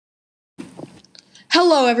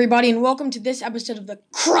Hello, everybody, and welcome to this episode of the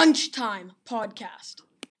Crunch Time podcast.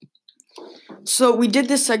 So we did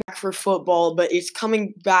this segment for football, but it's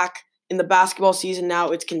coming back in the basketball season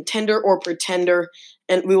now. It's contender or pretender,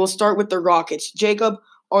 and we will start with the Rockets. Jacob,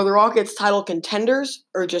 are the Rockets title contenders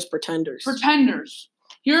or just pretenders? Pretenders.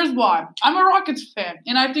 Here's why. I'm a Rockets fan,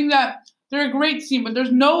 and I think that they're a great team, but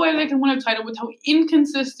there's no way they can win a title with how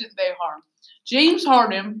inconsistent they are. James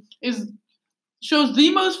Harden shows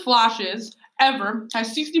the most flashes ever,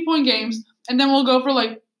 has 60-point games, and then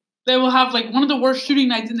they will have one of the worst shooting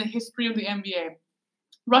nights in the history of the NBA.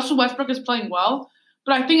 Russell Westbrook is playing well,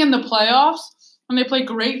 but I think in the playoffs, when they play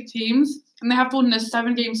great teams and they have to win a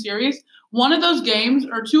 7-game series, one of those games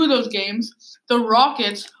or two of those games, the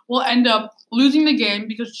Rockets will end up losing the game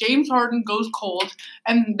because James Harden goes cold,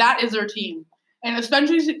 and that is their team. And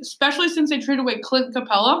especially since they traded away Clint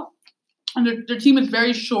Capella, and their team is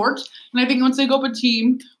very short. And I think once they go up a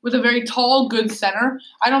team with a very tall, good center,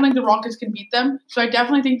 I don't think the Rockets can beat them. So I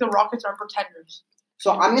definitely think the Rockets are pretenders.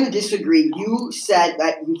 So I'm going to disagree. You said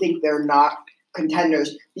that you think they're not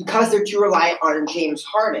contenders because they're too reliant on James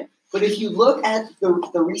Harden. But if you look at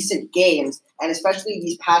the recent games, and especially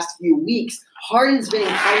these past few weeks, Harden's been in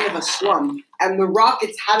kind of a slump, and the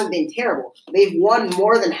Rockets haven't been terrible. They've won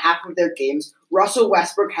more than half of their games. Russell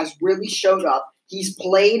Westbrook has really showed up. He's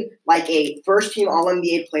played like a first-team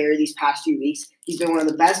All-NBA player these past few weeks. He's been one of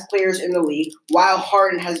the best players in the league, while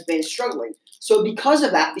Harden has been struggling. So because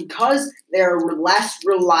of that, because they're less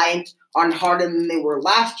reliant on Harden than they were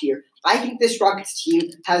last year, I think this Rockets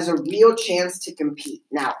team has a real chance to compete.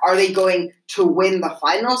 Now, are they going to win the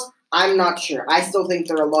finals? I'm not sure. I still think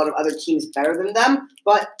there are a lot of other teams better than them,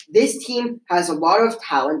 but this team has a lot of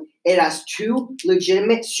talent. It has two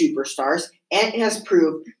legitimate superstars, and it has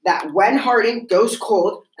proved that when Harden goes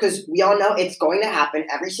cold, because we all know it's going to happen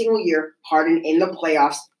every single year, Harden in the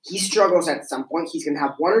playoffs, he struggles at some point. He's going to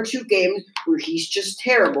have one or two games where he's just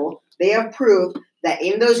terrible. They have proved that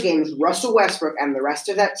in those games, Russell Westbrook and the rest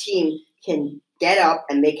of that team can get up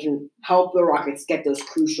and they can help the Rockets get those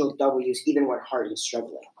crucial W's even when Harden's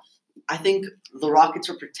struggling. I think the Rockets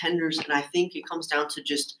are pretenders, and I think it comes down to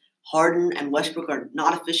just Harden and Westbrook are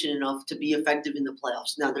not efficient enough to be effective in the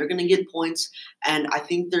playoffs. Now, they're going to get points, and I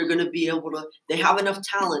think they're going to be able to – they have enough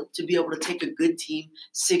talent to be able to take a good team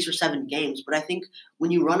 6 or 7 games. But I think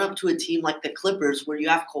when you run up to a team like the Clippers where you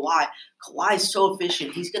have Kawhi is so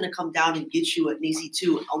efficient. He's going to come down and get you an easy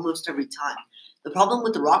 2 almost every time. The problem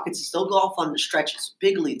with the Rockets is they'll go off on the stretches,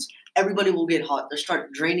 big leads. Everybody will get hot. They'll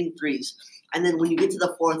start draining threes. And then when you get to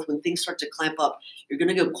the fourth, when things start to clamp up, you're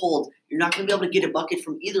going to go cold. You're not going to be able to get a bucket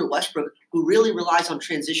from either Westbrook, who really relies on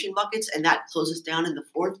transition buckets, and that closes down in the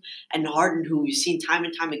fourth, and Harden, who we've seen time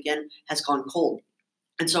and time again, has gone cold.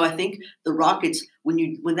 And so I think the Rockets,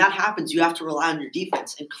 when that happens, you have to rely on your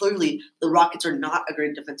defense. And clearly, the Rockets are not a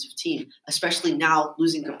great defensive team, especially now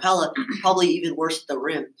losing Capella, probably even worse at the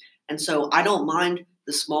rim. And so I don't mind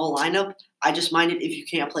the small lineup. I just mind it if you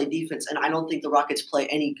can't play defense, and I don't think the Rockets play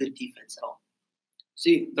any good defense at all.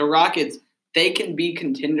 See, the Rockets, they can be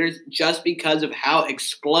contenders just because of how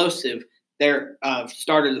explosive their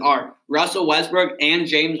starters are. Russell Westbrook and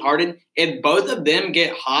James Harden, if both of them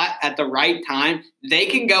get hot at the right time, they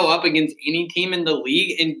can go up against any team in the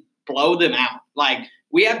league and blow them out. Like,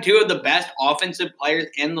 we have two of the best offensive players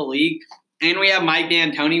in the league, and we have Mike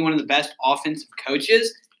D'Antoni, one of the best offensive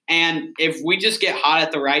coaches. And if we just get hot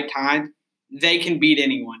at the right time, they can beat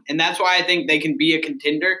anyone. And that's why I think they can be a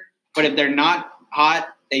contender. But if they're not hot,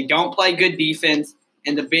 they don't play good defense,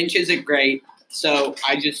 and the bench isn't great. So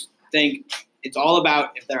I just think it's all about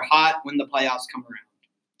if they're hot when the playoffs come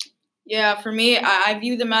around. Yeah, for me, I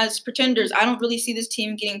view them as pretenders. I don't really see this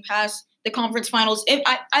team getting past the conference finals.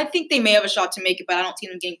 I think they may have a shot to make it, but I don't see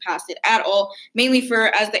them getting past it at all, mainly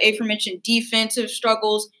for, as the aforementioned, defensive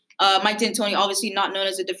struggles. Mike D'Antoni, obviously not known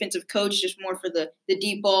as a defensive coach, just more for the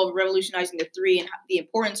deep ball, revolutionizing the three and the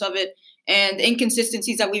importance of it. And the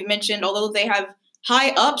inconsistencies that we've mentioned, although they have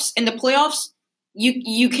high ups in the playoffs,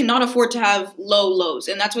 you cannot afford to have low lows.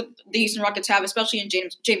 And that's what the Houston Rockets have, especially in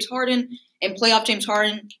James Harden. And playoff James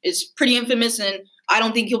Harden is pretty infamous, and I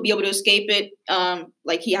don't think he'll be able to escape it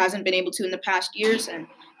like he hasn't been able to in the past years. And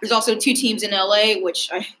there's also 2 teams in LA,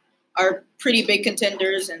 which are pretty big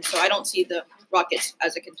contenders, and so I don't see the Rockets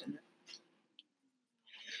as a contender.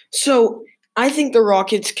 So I think the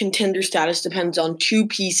Rockets' contender status depends on 2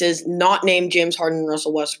 pieces not named James Harden and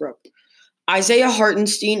Russell Westbrook. Isaiah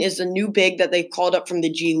Hartenstein is the new big that they called up from the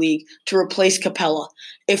G League to replace Capella.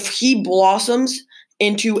 If he blossoms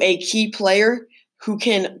into a key player who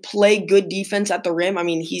can play good defense at the rim, I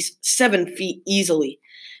mean, he's 7 feet easily.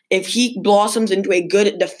 If he blossoms into a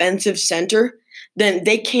good defensive center, then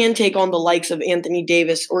they can take on the likes of Anthony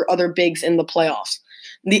Davis or other bigs in the playoffs.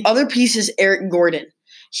 The other piece is Eric Gordon.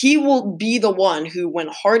 He will be the one who, when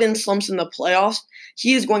Harden slumps in the playoffs,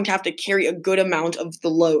 he is going to have to carry a good amount of the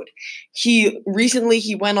load. Recently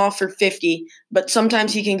he went off for 50, but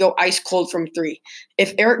sometimes he can go ice cold from 3.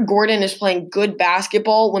 If Eric Gordon is playing good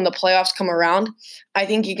basketball when the playoffs come around, I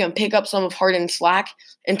think he can pick up some of Harden's slack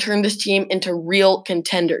and turn this team into real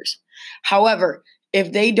contenders. However,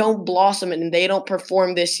 if they don't blossom and they don't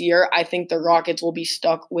perform this year, I think the Rockets will be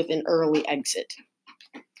stuck with an early exit.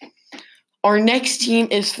 Our next team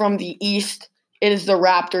is from the East. It is the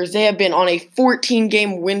Raptors. They have been on a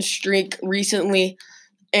 14-game win streak recently.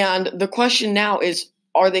 And the question now is,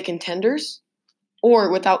 are they contenders? Or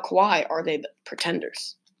without Kawhi, are they the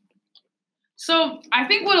pretenders? So I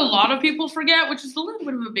think what a lot of people forget, which is a little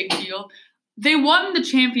bit of a big deal, they won the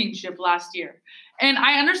championship last year. And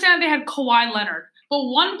I understand they had Kawhi Leonard. But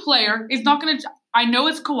one player is not going to – I know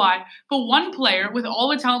it's Kawhi, but one player with all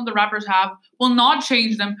the talent the Raptors have will not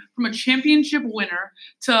change them from a championship winner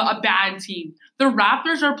to a bad team. The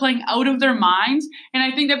Raptors are playing out of their minds, and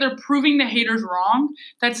I think that they're proving the haters wrong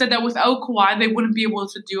that said that without Kawhi, they wouldn't be able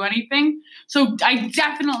to do anything. So I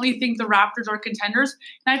definitely think the Raptors are contenders,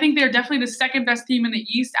 and I think they're definitely the second best team in the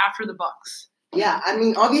East after the Bucks. Yeah, I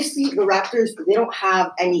mean, obviously the Raptors, they don't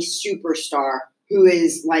have any superstar who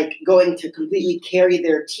is like going to completely carry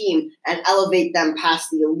their team and elevate them past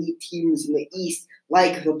the elite teams in the East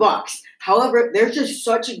like the Bucks. However, they're just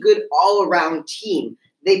such a good all-around team.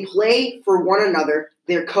 They play for one another.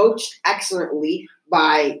 They're coached excellently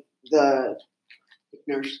by the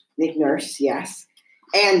Nick Nurse, yes.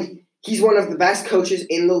 And he's one of the best coaches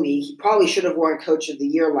in the league. He probably should have won Coach of the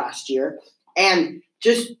Year last year. And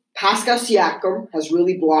just Pascal Siakam has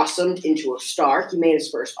really blossomed into a star. He made his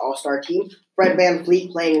first All-Star team. Fred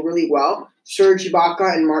VanVleet playing really well. Serge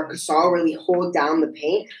Ibaka and Marc Gasol really hold down the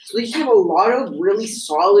paint. So they just have a lot of really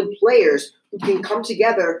solid players who can come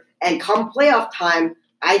together, and come playoff time,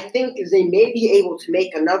 I think they may be able to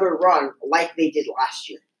make another run like they did last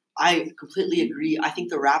year. I completely agree. I think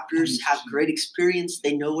the Raptors have great experience.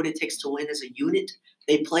 They know what it takes to win as a unit.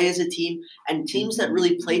 They play as a team, and teams that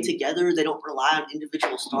really play together, they don't rely on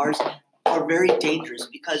individual stars, are very dangerous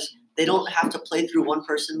because they don't have to play through one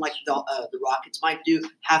person like the Rockets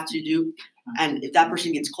have to do. And if that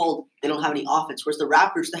person gets cold, they don't have any offense. Whereas the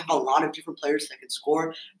Raptors, they have a lot of different players that can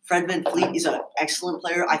score. Fred VanVleet is an excellent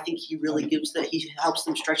player. I think he really he helps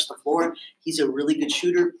them stretch the floor. He's a really good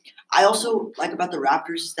shooter. I also like about the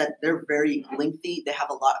Raptors is that they're very lengthy. They have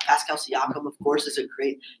a lot. Pascal Siakam, of course, is a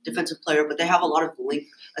great defensive player, but they have a lot of length,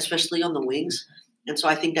 especially on the wings. And so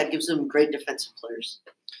I think that gives them great defensive players.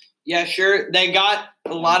 Yeah, sure. They got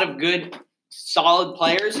a lot of good, solid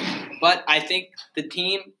players, but I think the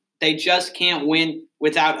team, they just can't win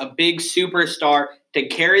without a big superstar to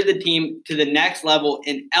carry the team to the next level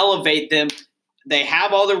and elevate them. They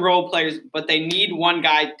have all the role players, but they need one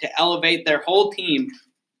guy to elevate their whole team,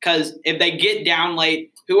 because if they get down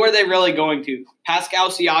late, who are they really going to? Pascal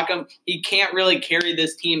Siakam, he can't really carry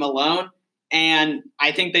this team alone, and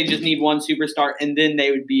I think they just need one superstar, and then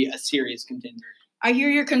they would be a serious contender. I hear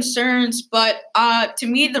your concerns, but to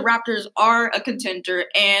me, the Raptors are a contender,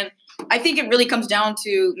 and I think it really comes down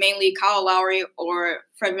to mainly Kyle Lowry or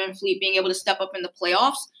Fred VanVleet being able to step up in the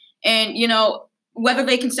playoffs. And, whether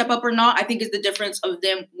they can step up or not, I think is the difference of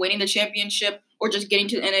them winning the championship or just getting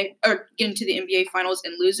to the NBA Finals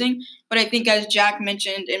and losing. But I think, as Jack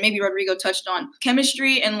mentioned, and maybe Rodrigo touched on,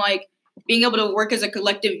 chemistry and being able to work as a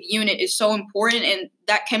collective unit is so important, and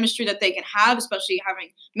that chemistry that they can have, especially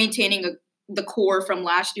maintaining the core from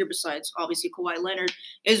last year, besides obviously Kawhi Leonard,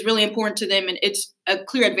 is really important to them, and it's a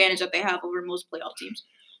clear advantage that they have over most playoff teams.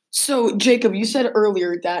 So, Jacob, you said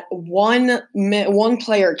earlier that one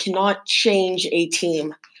player cannot change a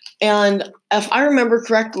team. And if I remember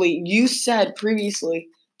correctly, you said previously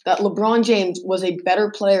that LeBron James was a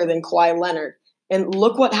better player than Kawhi Leonard. And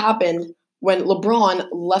look what happened when LeBron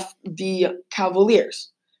left the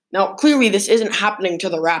Cavaliers. Now, clearly this isn't happening to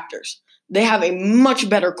the Raptors. They have a much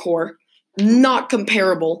better core, not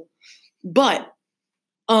comparable. But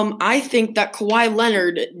I think that Kawhi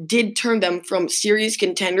Leonard did turn them from serious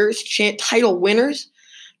contenders, title winners,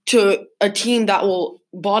 to a team that will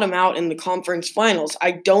bottom out in the conference finals.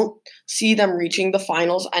 I don't see them reaching the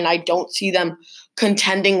finals, and I don't see them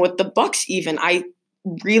contending with the Bucks even. I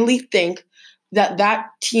really think that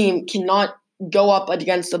team cannot go up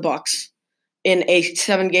against the Bucks in a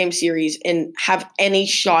 7-game series and have any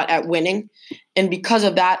shot at winning. And because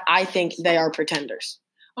of that, I think they are pretenders.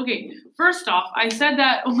 Okay, first off, I said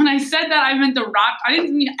that when I said that I meant the Raptors. I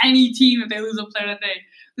didn't mean any team if they lose a player that day,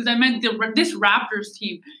 because I meant this Raptors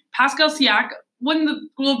team. Pascal Siakam, when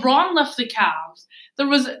LeBron left the Cavs, there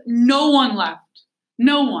was no one left.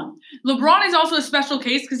 No one. LeBron is also a special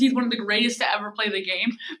case because he's one of the greatest to ever play the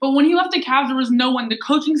game. But when he left the Cavs, there was no one. The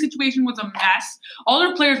coaching situation was a mess. All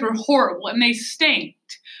their players were horrible, and they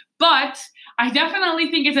stinked. But I definitely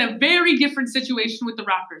think it's a very different situation with the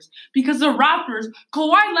Raptors. Because the Raptors,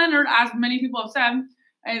 Kawhi Leonard, as many people have said,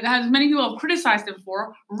 as many people have criticized him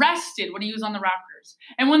for, rested when he was on the Raptors.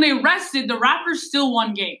 And when they rested, the Raptors still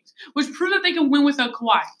won games, which proved that they can win without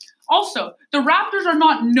Kawhi. Also, the Raptors are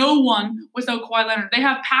not no one without Kawhi Leonard. They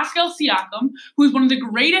have Pascal Siakam, who's one of the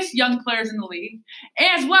greatest young players in the league.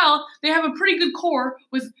 As well, they have a pretty good core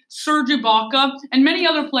with Serge Ibaka and many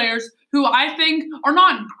other players who I think are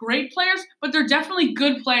not great players, but they're definitely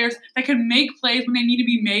good players that can make plays when they need to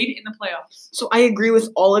be made in the playoffs. So I agree with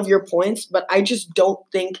all of your points, but I just don't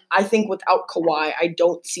think – I think without Kawhi, I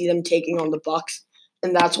don't see them taking on the Bucks,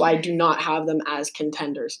 and that's why I do not have them as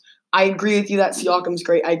contenders. I agree with you that Siakam's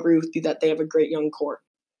great. I agree with you that they have a great young core.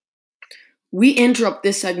 We interrupt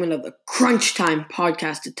this segment of the Crunch Time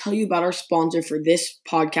podcast to tell you about our sponsor for this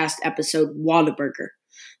podcast episode, Whataburger.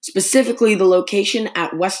 Specifically, the location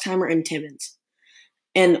at Westheimer and Timmins.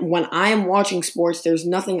 And when I am watching sports, there's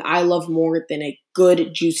nothing I love more than a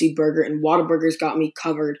good, juicy burger, and Whataburger's got me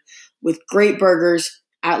covered with great burgers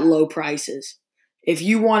at low prices. If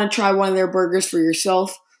you want to try one of their burgers for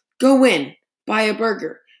yourself, go in, buy a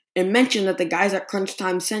burger, and mention that the guys at Crunch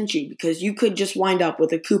Time sent you because you could just wind up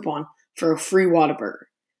with a coupon for a free Whataburger.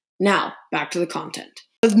 Now, back to the content.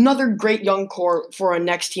 Another great young core for our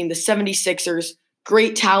next team, the 76ers.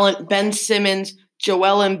 Great talent, Ben Simmons,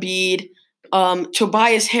 Joel Embiid,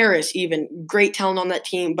 Tobias Harris even. Great talent on that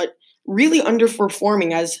team, but really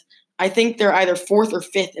underperforming as I think they're either 4th or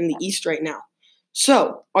 5th in the East right now.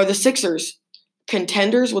 So, are the Sixers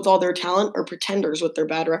contenders with all their talent or pretenders with their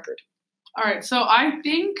bad record? All right, so I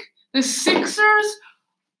think the Sixers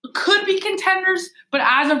could be contenders, but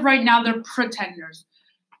as of right now, they're pretenders.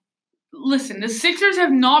 Listen, the Sixers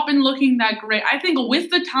have not been looking that great. I think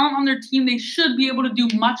with the talent on their team, they should be able to do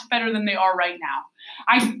much better than they are right now.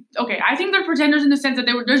 I think they're pretenders in the sense that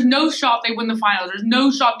there's no shot they win the finals. There's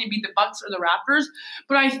no shot they beat the Bucks or the Raptors.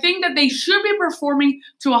 But I think that they should be performing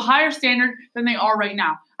to a higher standard than they are right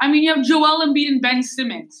now. I mean, you have Joel Embiid and Ben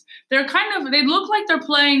Simmons. They look like they're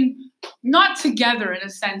playing not together in a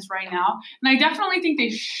sense right now. And I definitely think they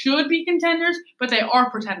should be contenders, but they are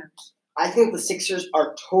pretenders. I think the Sixers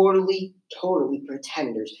are totally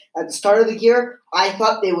pretenders. At the start of the year, I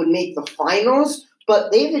thought they would make the finals,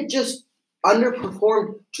 but they've just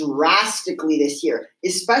underperformed drastically this year,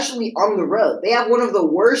 especially on the road. They have one of the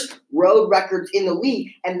worst road records in the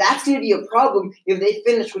league, and that's going to be a problem if they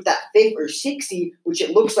finish with that 5th or 6th seed, which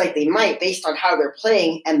it looks like they might based on how they're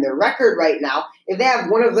playing and their record right now. If they have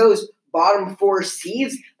one of those bottom 4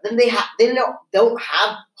 seeds, then they don't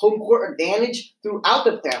have home court advantage throughout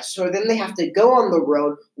the playoffs. So then they have to go on the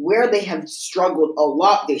road where they have struggled a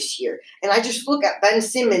lot this year. And I just look at Ben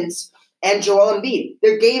Simmons and Joel Embiid.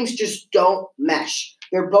 Their games just don't mesh.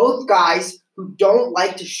 They're both guys who don't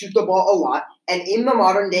like to shoot the ball a lot. And in the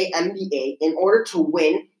modern day NBA, in order to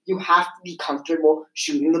win, you have to be comfortable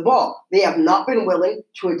shooting the ball. They have not been willing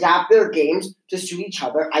to adapt their games to suit each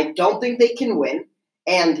other. I don't think they can win.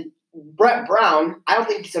 And Brett Brown, I don't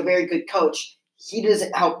think he's a very good coach. He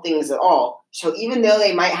doesn't help things at all. So even though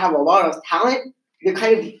they might have a lot of talent, they're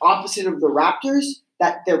kind of the opposite of the Raptors,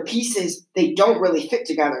 that their pieces, they don't really fit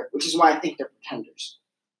together, which is why I think they're pretenders.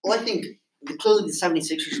 Well, I think clearly the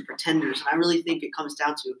 76ers are pretenders, and I really think it comes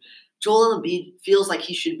down to Joel Embiid feels like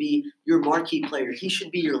he should be your marquee player. He should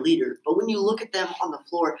be your leader. But when you look at them on the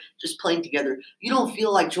floor just playing together, you don't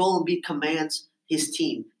feel like Joel Embiid commands his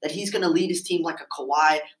team, that he's going to lead his team like a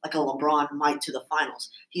Kawhi, like a LeBron might to the finals.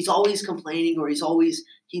 He's always complaining, or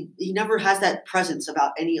he never has that presence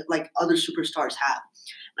about any like other superstars have.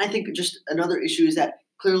 And I think just another issue is that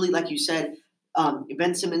clearly, like you said,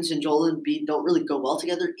 Ben Simmons and Joel Embiid don't really go well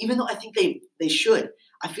together, even though I think they should.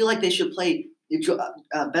 I feel like they should play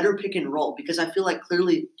a better pick and roll, because I feel like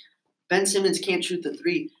clearly Ben Simmons can't shoot the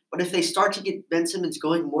three. But if they start to get Ben Simmons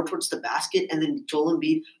going more towards the basket and then Joel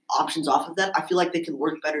Embiid options off of that, I feel like they can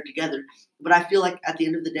work better together. But I feel like at the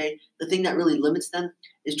end of the day, the thing that really limits them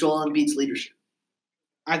is Joel Embiid's leadership.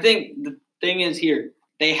 I think the thing is here,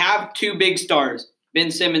 they have 2 big stars,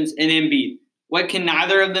 Ben Simmons and Embiid. What can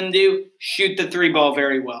neither of them do? Shoot the 3 ball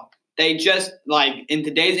very well. They just, like, in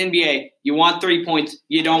today's NBA, you want 3 points,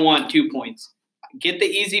 you don't want 2 points. Get the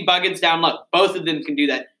easy buckets down low. Both of them can do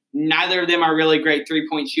that. Neither of them are really great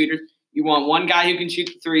 3-point shooters. You want one guy who can shoot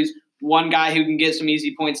the threes, one guy who can get some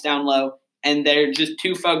easy points down low, and they're just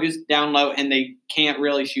too focused down low, and they can't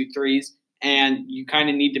really shoot threes. and you kind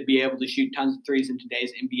of need to be able to shoot tons of threes in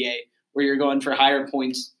today's NBA, where you're going for higher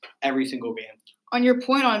points every single game. On your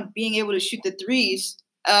point on being able to shoot the threes,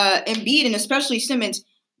 Embiid and especially Simmons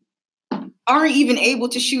aren't even able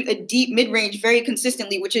to shoot a deep mid-range very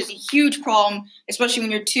consistently, which is a huge problem, especially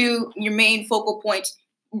when your main focal points.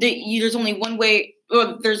 There's only one way.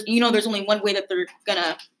 There's only one way that they're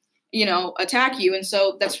gonna, attack you, and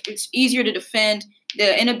so it's easier to defend.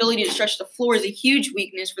 The inability to stretch the floor is a huge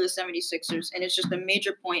weakness for the 76ers, and it's just a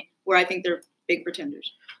major point where I think they're big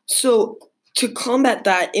pretenders. So to combat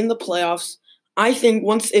that in the playoffs, I think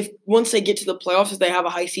once they get to the playoffs, if they have a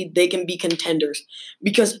high seed, they can be contenders,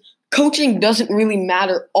 because coaching doesn't really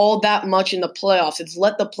matter all that much in the playoffs. It's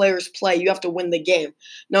let the players play. You have to win the game.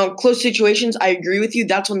 Now, in close situations, I agree with you.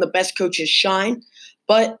 That's when the best coaches shine.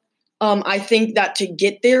 But I think that to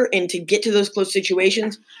get there and to get to those close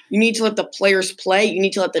situations, you need to let the players play. You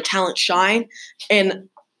need to let the talent shine. And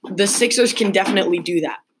the Sixers can definitely do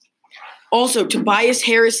that. Also, Tobias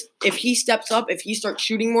Harris, if he steps up, if he starts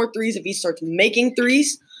shooting more threes, if he starts making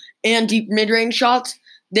threes and deep mid-range shots,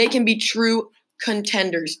 they can be true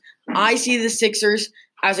contenders. I see the Sixers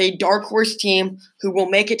as a dark horse team who will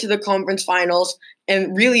make it to the conference finals,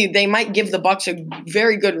 and really they might give the Bucks a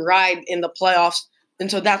very good ride in the playoffs, and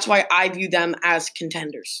so that's why I view them as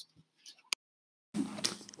contenders.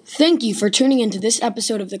 Thank you for tuning into this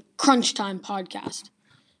episode of the Crunch Time Podcast.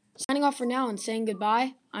 Signing off for now and saying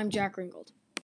goodbye, I'm Jack Ringgold.